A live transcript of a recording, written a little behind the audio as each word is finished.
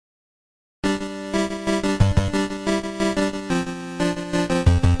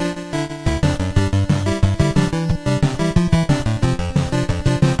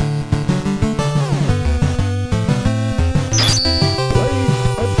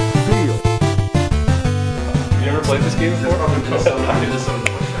played this game before?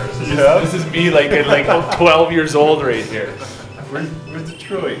 Yeah. This is me like at like 12 years old right here. Where's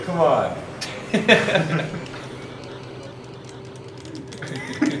Detroit? Come on.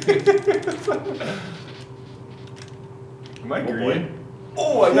 Am I green?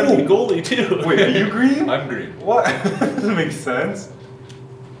 Oh, I got to be goalie too. Wait, are you green? I'm green. What? Doesn't make sense.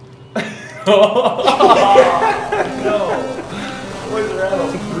 No. What's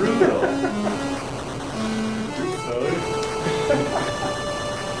that? It's brutal.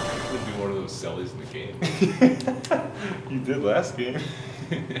 Would be one of those sellies in the game. You did last game.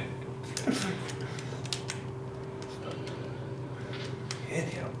 Hit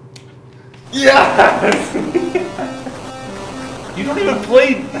him. Yes! You don't even play.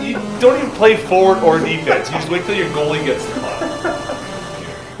 You don't even play forward or defense. You just wait till your goalie gets the puck.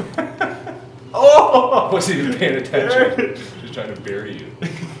 Oh! Wasn't even paying attention. Just trying to bury you.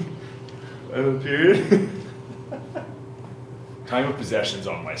 And a period. Time of possession's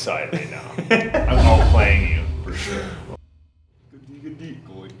on my side right now. I'm outplaying you for sure. Good deep,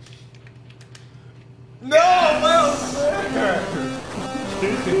 goalie. No! Well, there!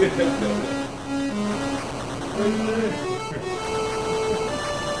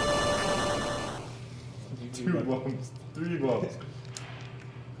 Two bumps. Three bumps.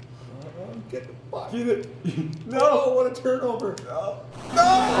 Get the puck. Get it. No, what a turnover. No!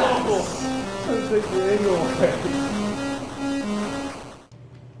 Trying to take the angle away.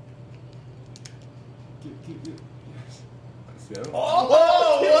 Get. Yes. That's it. Oh,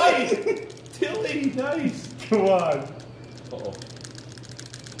 Tilly! Nice. Come on. Uh-oh.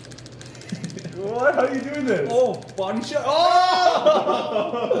 What? How are you doing this? Oh, body shot. Oh!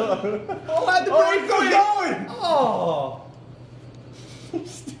 Oh, had the break going. Oh!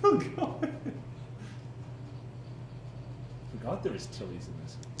 He's still going. Forgot there was Tilly's in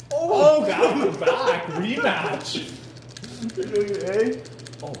this. Oh, back to back. Rematch. You're doing an A?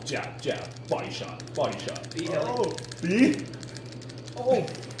 Oh, jab. Body shot. Oh, B? Oh!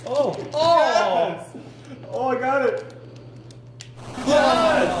 Yes! Oh, I got it.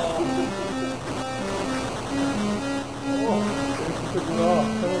 Yes! Oh, took it off.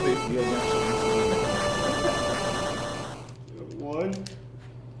 One.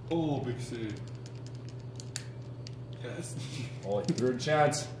 Oh, big save. Yes. Oh, third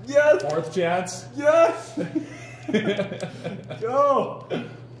chance. Yes. Fourth chance. Yes. Go.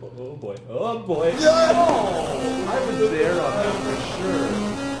 Oh boy. Yes. Oh, I was there on that for sure.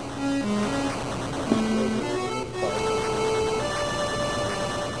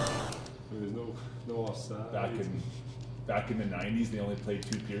 There's no offside. Back in the 90s, they only played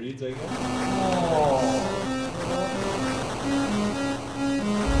 2 periods, I guess. Oh.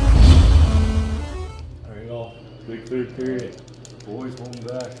 There you go. Big third period. Boys holding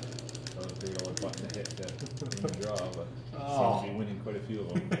back. That was a big old button to hit to draw, but seems to be winning quite a few of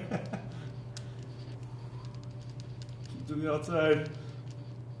them. Keep to the outside.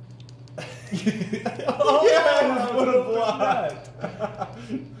 Oh, yes! What a block!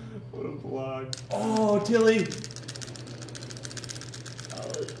 What a block. Oh, Tilly!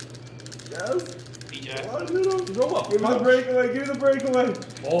 Yes? Yeah. Oh, little. Throw up. Give me the breakaway. Give me the breakaway.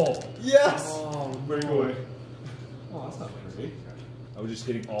 Oh. Yes. Oh, Breakaway. Oh, that's not great. I was just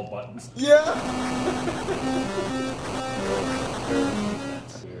hitting all buttons. Yeah.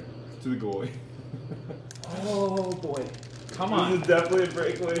 To the goalie. Oh boy. Come on. This is definitely a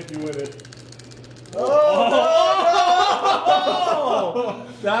breakaway if you win it. Oh!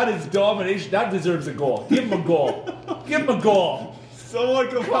 That is domination. That deserves a goal. Give him a goal. Give him a goal. Someone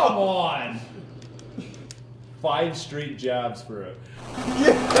come on. 5 straight jabs for it.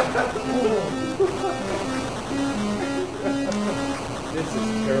 Yeah. This is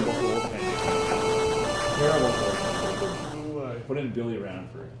terrible goaltending. Terrible goaltending. Put in Billy around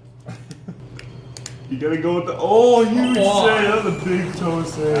for it. You gotta go with the huge save. That was a big toe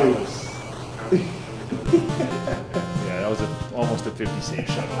save. Yeah, that was almost a 50 save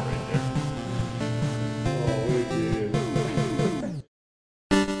shutout right there.